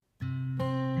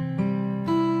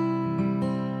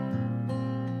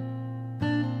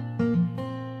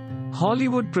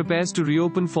Hollywood prepares to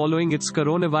reopen following its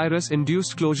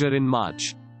coronavirus-induced closure in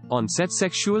March. On set,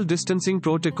 sexual distancing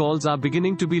protocols are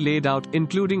beginning to be laid out,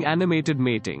 including animated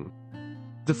mating.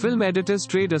 The Film Editors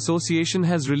Trade Association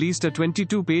has released a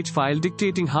 22-page file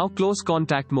dictating how close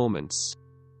contact moments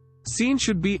scenes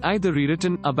should be either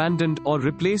rewritten, abandoned, or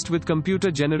replaced with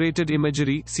computer-generated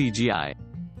imagery (CGI)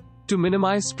 to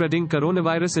minimize spreading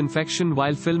coronavirus infection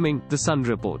while filming, The Sun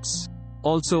reports.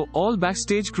 Also, all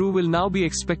backstage crew will now be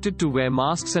expected to wear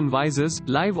masks and visors.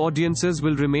 Live audiences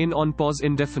will remain on pause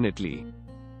indefinitely.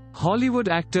 Hollywood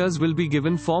actors will be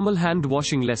given formal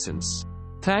hand-washing lessons.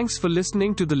 Thanks for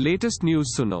listening to the latest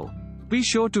news Suno. Be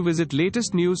sure to visit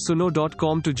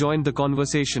latestnewssuno.com to join the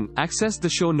conversation, access the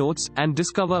show notes, and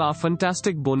discover our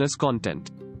fantastic bonus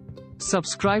content.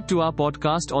 Subscribe to our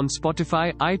podcast on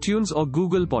Spotify, iTunes or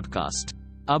Google Podcast.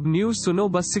 अब news सुनो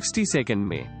बस 60 second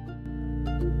में।